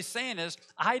 What he's saying is,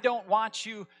 I don't want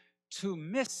you to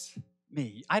miss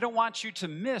me. I don't want you to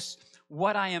miss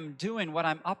what I am doing, what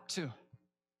I'm up to.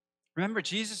 Remember,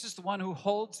 Jesus is the one who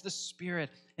holds the Spirit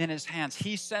in his hands.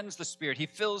 He sends the Spirit. He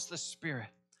fills the Spirit.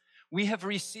 We have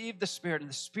received the Spirit, and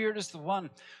the Spirit is the one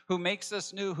who makes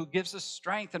us new, who gives us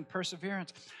strength and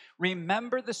perseverance.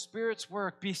 Remember the Spirit's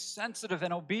work. Be sensitive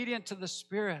and obedient to the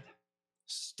Spirit.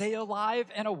 Stay alive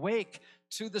and awake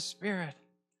to the Spirit.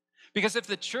 Because if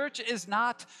the church is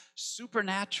not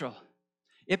supernatural,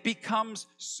 it becomes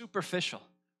superficial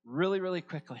really, really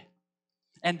quickly.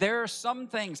 And there are some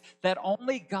things that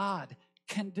only God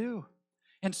can do.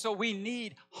 And so we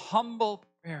need humble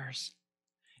prayers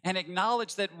and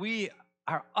acknowledge that we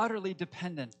are utterly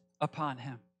dependent upon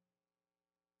Him.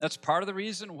 That's part of the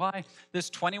reason why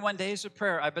this 21 days of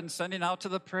prayer, I've been sending out to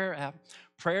the prayer app,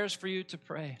 prayers for you to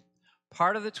pray.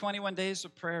 Part of the 21 days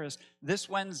of prayer is this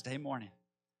Wednesday morning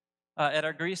at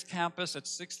our Greece campus at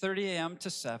 6:30 a.m. to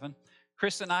 7.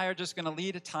 Chris and I are just going to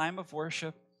lead a time of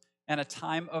worship and a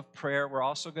time of prayer. We're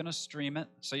also going to stream it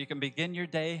so you can begin your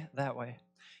day that way.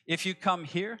 If you come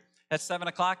here at 7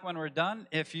 o'clock when we're done,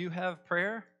 if you have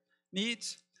prayer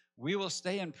needs, we will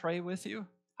stay and pray with you.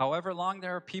 However long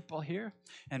there are people here,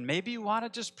 and maybe you want to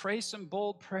just pray some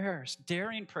bold prayers,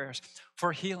 daring prayers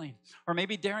for healing, or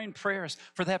maybe daring prayers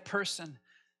for that person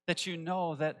that you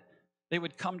know that they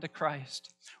would come to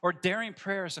Christ, or daring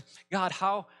prayers of, God,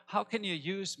 how can you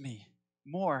use me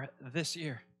more this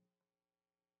year?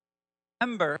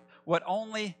 Remember what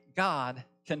only God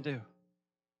can do.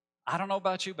 I don't know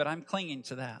about you, but I'm clinging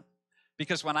to that.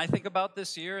 Because when I think about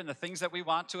this year and the things that we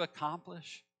want to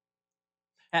accomplish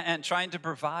and trying to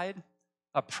provide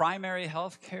a primary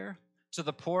health care to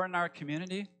the poor in our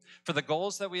community, for the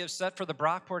goals that we have set for the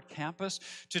Brockport campus,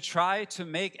 to try to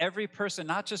make every person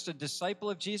not just a disciple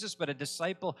of Jesus, but a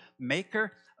disciple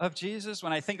maker of Jesus.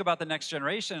 When I think about the next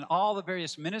generation and all the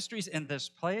various ministries in this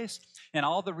place and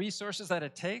all the resources that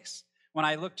it takes, when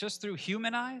I look just through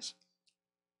human eyes,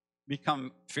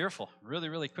 become fearful really,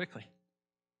 really quickly.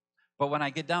 But when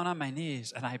I get down on my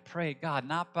knees and I pray, God,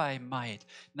 not by might,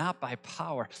 not by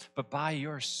power, but by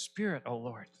your Spirit, O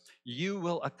Lord, you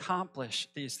will accomplish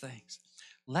these things.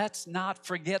 Let's not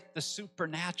forget the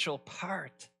supernatural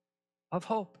part of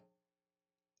hope.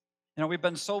 You know, we've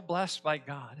been so blessed by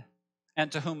God,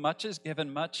 and to whom much is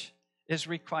given, much is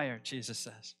required, Jesus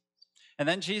says. And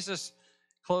then Jesus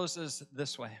closes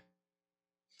this way.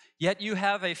 Yet you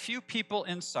have a few people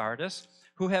in Sardis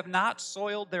who have not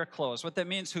soiled their clothes. What that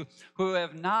means, who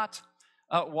have not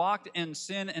walked in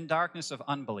sin and darkness of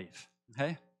unbelief.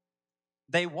 Okay?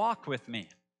 They walk with me,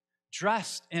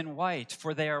 dressed in white,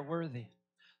 for they are worthy.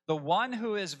 The one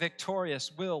who is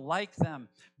victorious will, like them,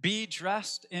 be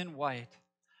dressed in white.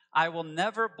 I will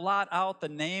never blot out the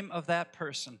name of that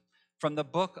person from the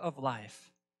book of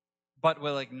life, but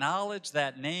will acknowledge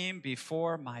that name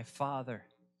before my Father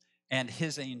and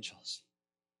his angels.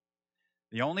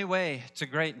 The only way to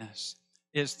greatness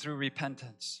is through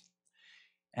repentance.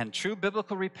 And true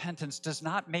biblical repentance does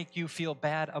not make you feel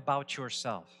bad about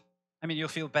yourself. I mean, you'll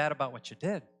feel bad about what you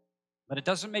did, but it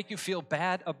doesn't make you feel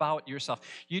bad about yourself.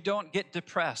 You don't get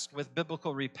depressed with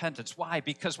biblical repentance. Why?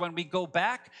 Because when we go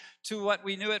back to what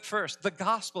we knew at first, the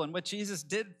gospel and what Jesus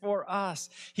did for us,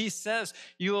 he says,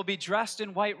 you will be dressed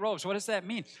in white robes. What does that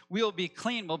mean? We'll be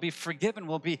clean, we'll be forgiven,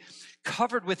 we'll be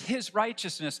covered with his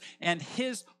righteousness and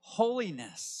his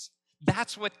holiness.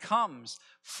 That's what comes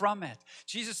from it.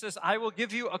 Jesus says, I will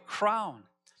give you a crown.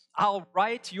 I'll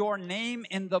write your name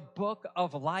in the book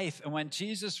of life. And when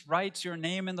Jesus writes your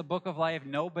name in the book of life,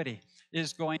 nobody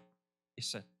is going to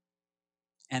erase it.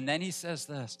 And then he says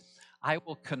this, I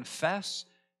will confess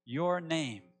your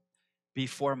name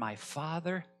before my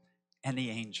Father and the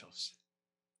angels.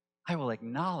 I will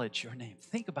acknowledge your name.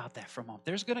 Think about that for a moment.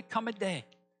 There's going to come a day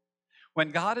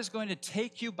when God is going to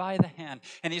take you by the hand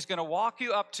and he's going to walk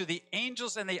you up to the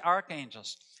angels and the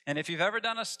archangels. And if you've ever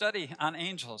done a study on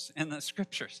angels in the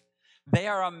scriptures, they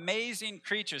are amazing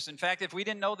creatures. In fact, if we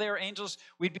didn't know they were angels,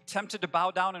 we'd be tempted to bow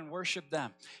down and worship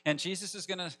them. And Jesus is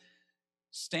going to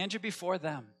stand you before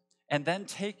them and then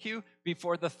take you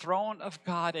before the throne of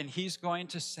God, and he's going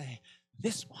to say,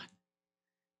 this one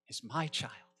is my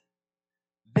child.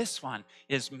 This one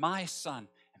is my son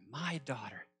and my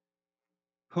daughter,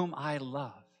 whom I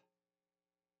love,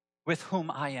 with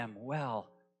whom I am well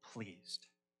pleased.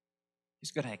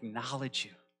 He's going to acknowledge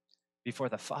you before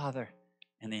the Father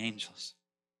and the angels.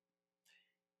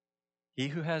 He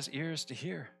who has ears to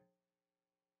hear,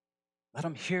 let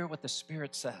him hear what the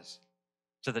Spirit says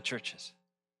to the churches.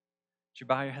 Would you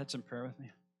bow your heads in prayer with me?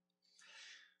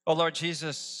 Oh, Lord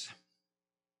Jesus,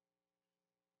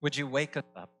 would you wake us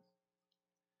up?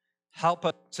 Help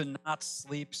us to not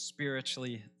sleep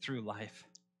spiritually through life.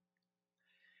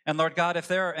 And Lord God, if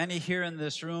there are any here in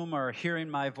this room or hearing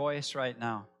my voice right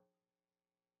now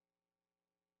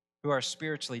who are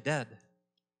spiritually dead,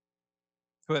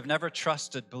 who have never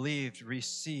trusted, believed,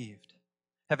 received,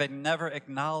 have never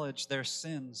acknowledged their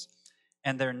sins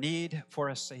and their need for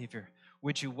a Savior.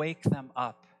 Would you wake them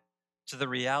up to the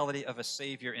reality of a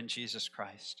Savior in Jesus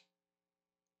Christ?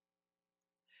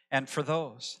 And for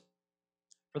those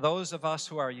of us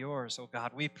who are yours, oh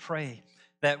God, we pray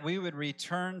that we would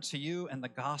return to you and the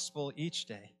gospel each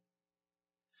day.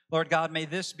 Lord God, may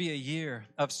this be a year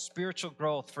of spiritual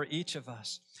growth for each of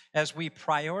us as we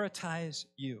prioritize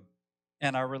you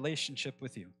and our relationship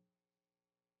with you.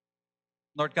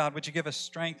 Lord God, would you give us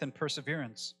strength and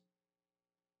perseverance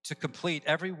to complete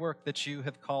every work that you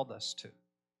have called us to?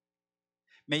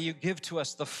 May you give to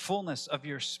us the fullness of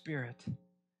your Spirit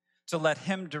to let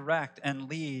him direct and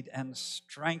lead and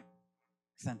strengthen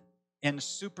in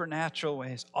supernatural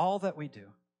ways all that we do.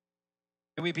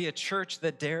 May we be a church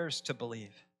that dares to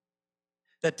believe,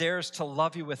 that dares to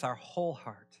love you with our whole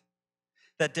heart,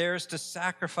 that dares to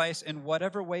sacrifice in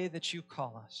whatever way that you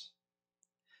call us,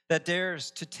 that dares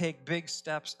to take big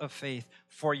steps of faith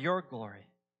for your glory,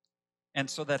 and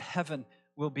so that heaven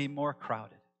will be more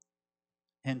crowded.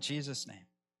 In Jesus' name,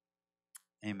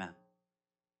 amen.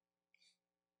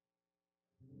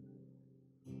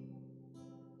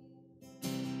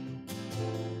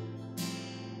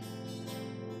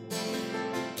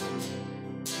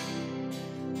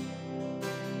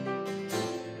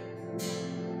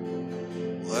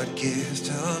 What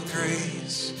gift of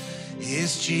grace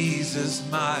is Jesus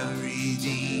my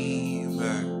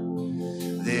Redeemer?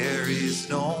 There is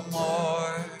no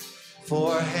more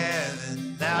for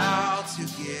heaven now to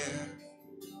give.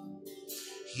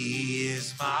 He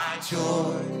is my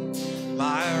joy,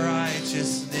 my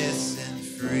righteousness and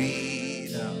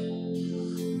freedom,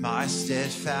 my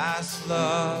steadfast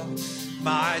love,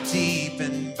 my deep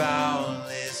and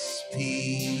boundless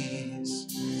peace.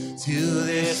 To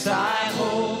this I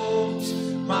hold,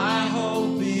 my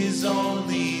hope is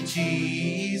only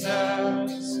Jesus.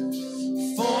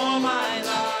 For my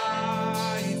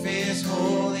life is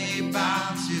wholly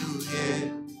bound to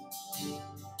Him.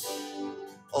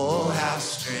 Oh, how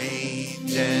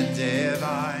strange and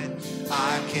divine,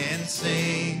 I can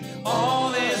sing,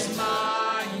 all is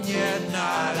mine, yet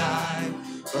not I,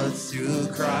 but through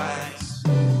Christ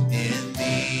in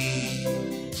thee.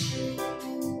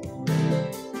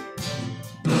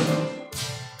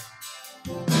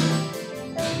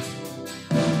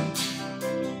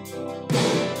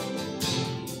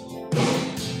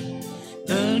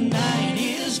 The night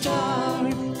is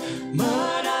dark,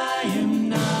 but I am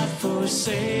not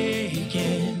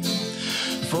forsaken.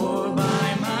 For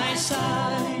by my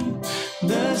side,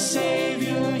 the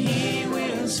Savior, He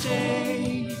will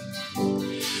stay.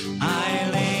 I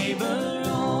labor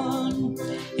on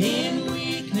in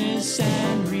weakness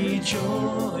and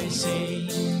rejoicing.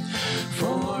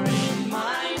 For in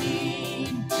my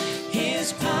need,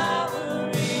 His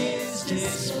power is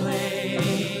displayed.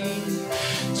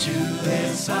 To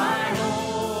this I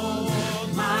hold,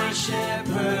 my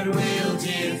shepherd will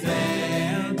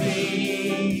defend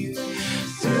me.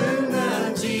 Through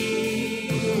the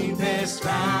deepest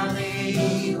valley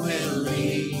He will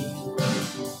lead.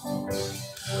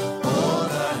 Oh,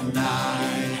 the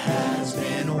night has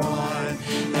been won,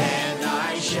 and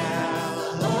I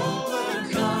shall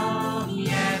overcome,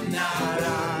 yet not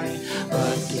I,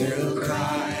 but through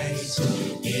Christ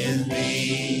in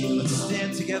me. Let's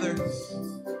stand together.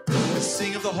 Let's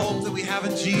sing of the hope that we have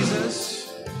in Jesus.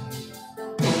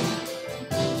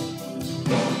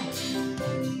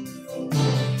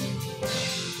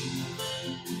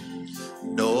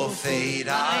 No fate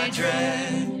I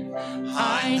dread,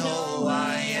 I know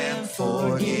I am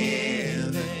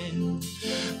forgiven.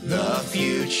 The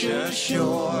future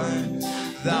sure,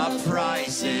 the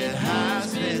price it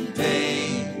has been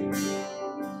paid.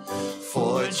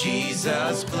 For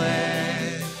Jesus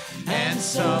bled and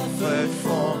suffered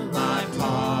for my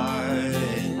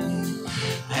pardon,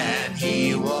 and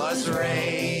He was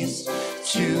raised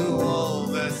to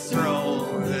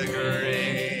overthrow the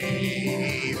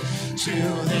grave. To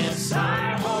this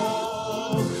I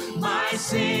hold, my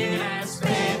sin has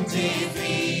been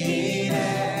defeated.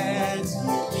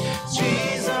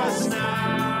 Jesus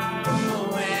now,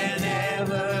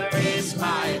 whenever is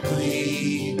my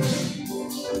plea.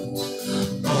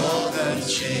 All the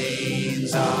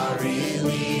chains are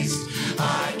released,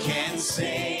 I can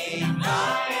sing,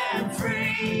 I am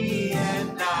free,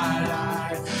 and not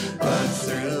I, but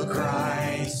through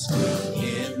Christ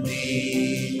in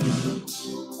me.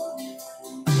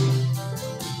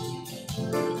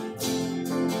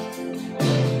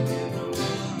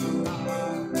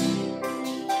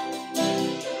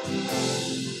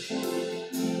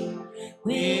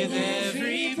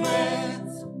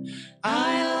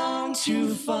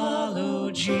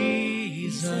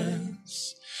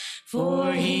 Jesus,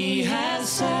 for he has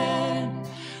said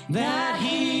that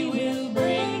he will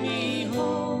bring me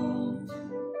home.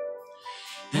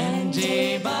 And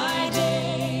day by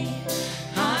day,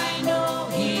 I know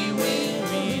he will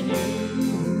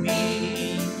renew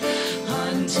me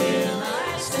until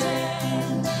I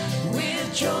stand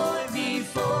with joy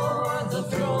before the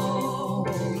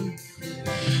throne.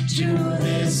 To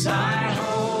this I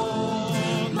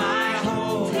hold, my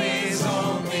hope is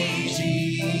only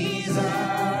Jesus.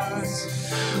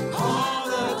 All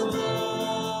the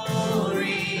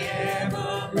glory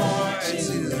evermore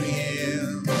to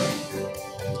him.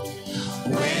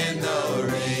 When the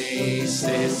race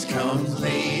is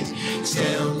complete,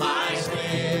 still my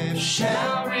lips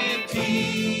shall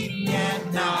repeat,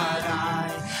 yet not I,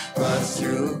 but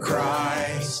through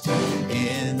Christ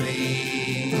in me.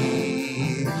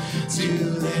 To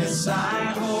this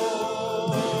I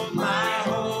hold, my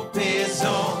hope is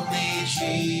only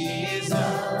Jesus.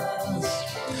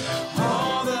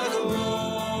 All the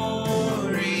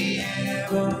glory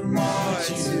evermore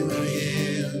to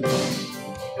him.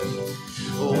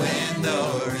 When the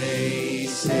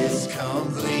race is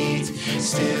complete,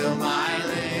 still my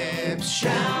lips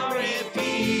shall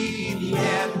repeat,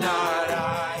 yet not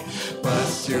I, but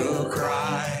through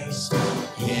Christ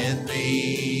in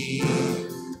me.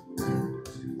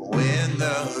 When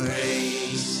the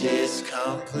race is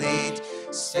complete,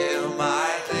 still my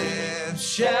lips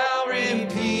shall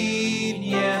repeat,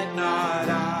 yet not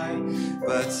I,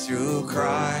 but through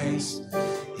Christ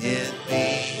in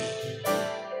me.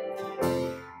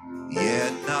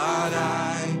 Yet not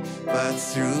I, but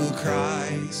through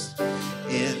Christ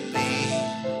in me.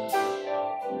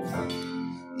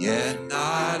 Yet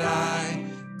not I,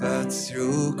 but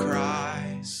through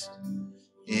Christ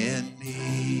in me.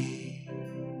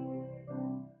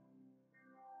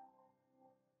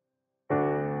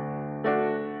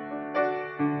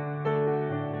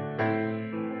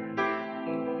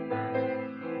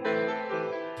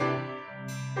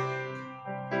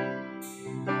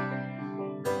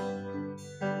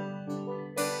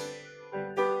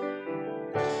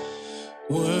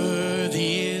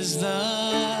 Worthy is the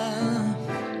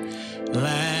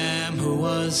Lamb who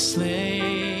was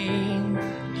slain.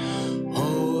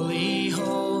 Holy,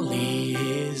 holy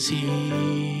is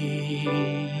he.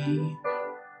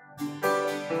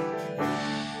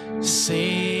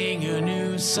 Sing a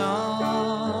new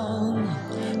song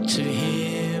to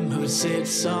him who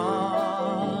sits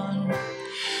on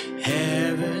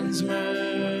heaven's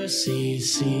mercy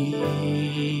seat.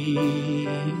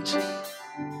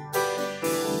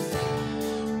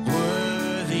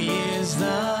 Worthy is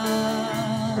the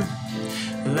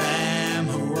Lamb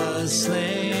who was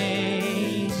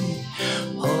slain.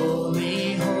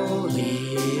 Holy,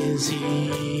 holy is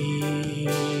he.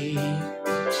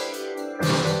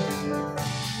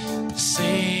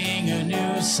 Sing a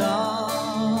new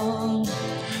song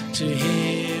to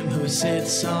him who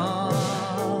sits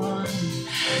on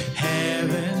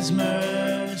heaven's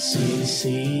mercy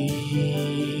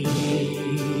seat.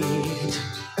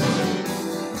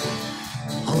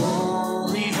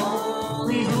 Holy,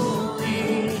 holy,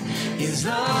 holy is the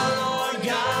Lord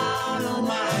God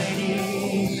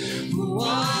Almighty, who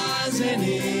was and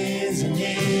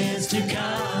is to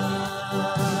come.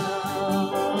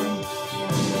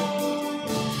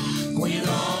 With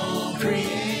all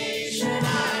creation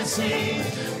I sing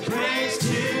praise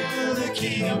to the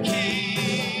King of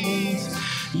Kings.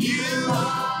 You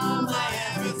are my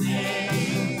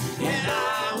everything, and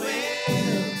I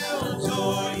will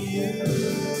adore you.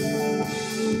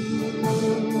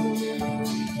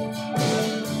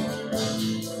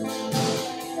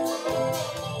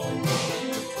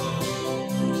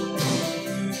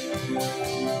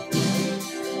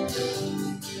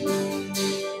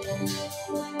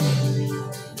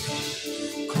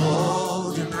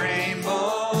 Golden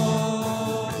rainbows,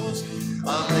 a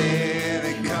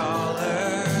living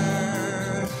color,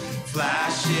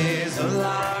 flashes of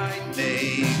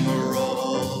lightning,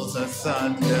 rolls of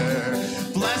thunder,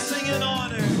 blessing and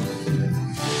honor,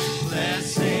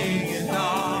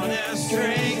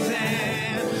 strength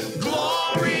and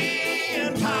glory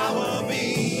and power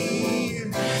be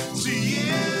to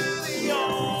you, the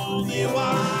only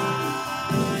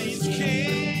wise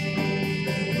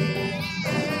King.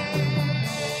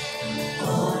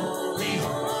 Holy,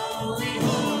 holy,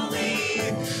 holy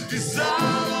is the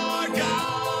Lord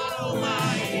God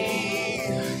Almighty,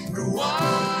 who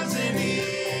was and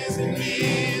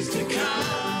is to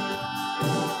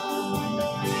come.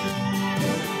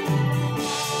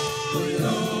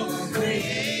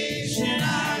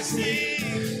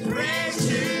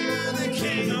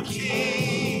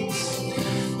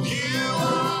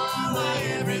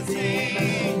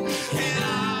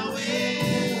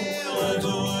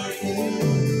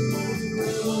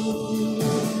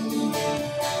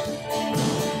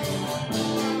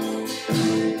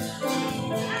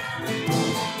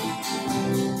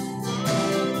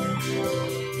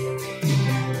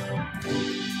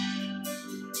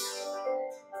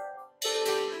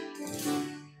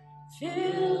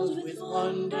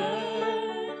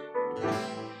 wonder,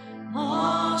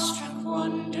 awestruck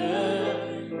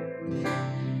wonder,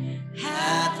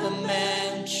 at the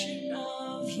mention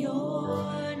of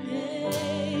your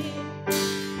name.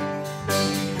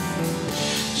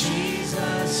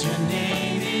 Jesus, your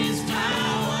name is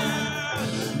power,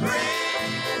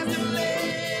 breath and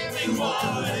living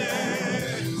water,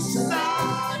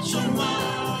 such a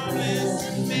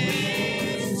marvelous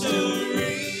mystery.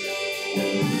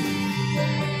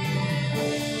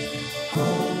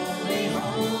 Holy,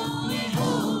 holy,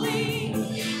 holy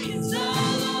is the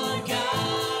Lord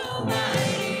God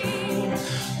Almighty,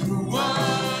 who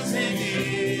was and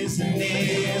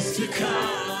is to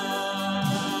come.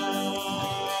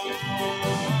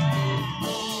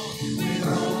 With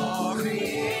all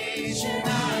creation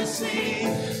I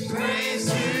sing praise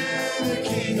to the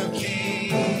King of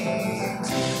Kings.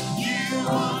 You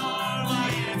are my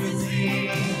everything,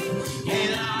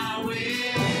 and I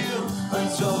will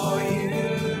adore you.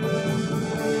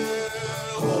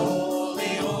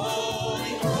 Holy,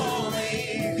 holy, holy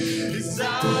is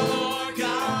our Lord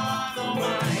God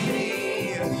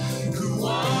Almighty, who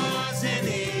was and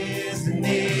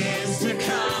is to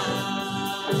come.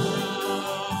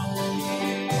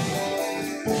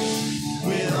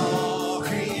 With all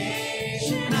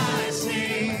creation I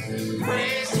sing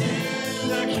praise to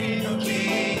the King of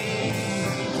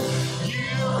Kings.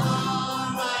 You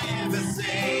are my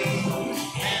everything,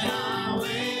 and I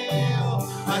will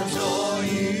adore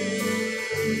you.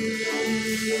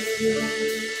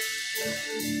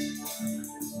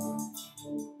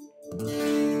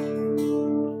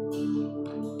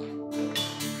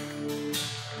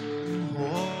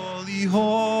 Holy,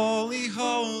 holy,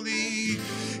 holy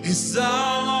is the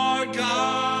Lord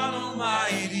God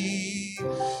Almighty,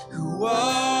 who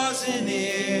was and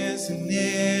is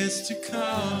to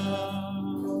come.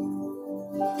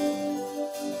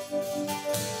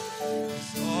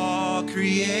 All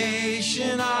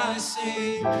creation I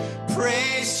sing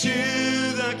praise to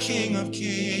the King of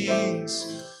Kings,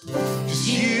 'cause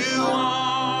you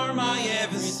are my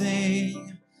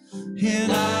everything,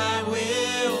 and I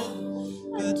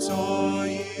will adore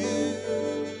you.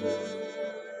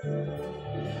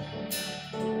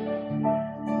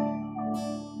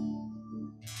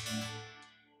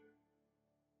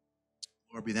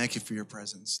 Lord, we thank you for your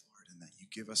presence, Lord, and that you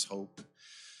give us hope,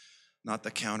 not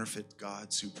the counterfeit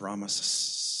gods who promise us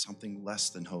something less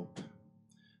than hope,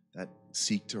 that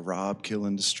seek to rob, kill,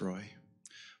 and destroy.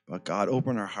 But God,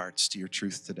 open our hearts to your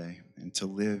truth today and to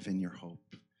live in your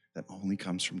hope that only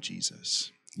comes from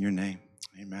Jesus. In your name,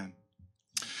 amen.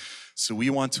 So we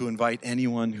want to invite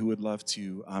anyone who would love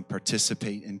to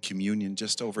participate in communion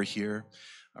just over here.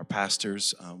 Our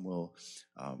pastors will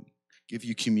give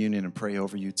you communion and pray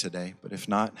over you today. But if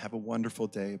not, have a wonderful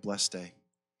day, a blessed day.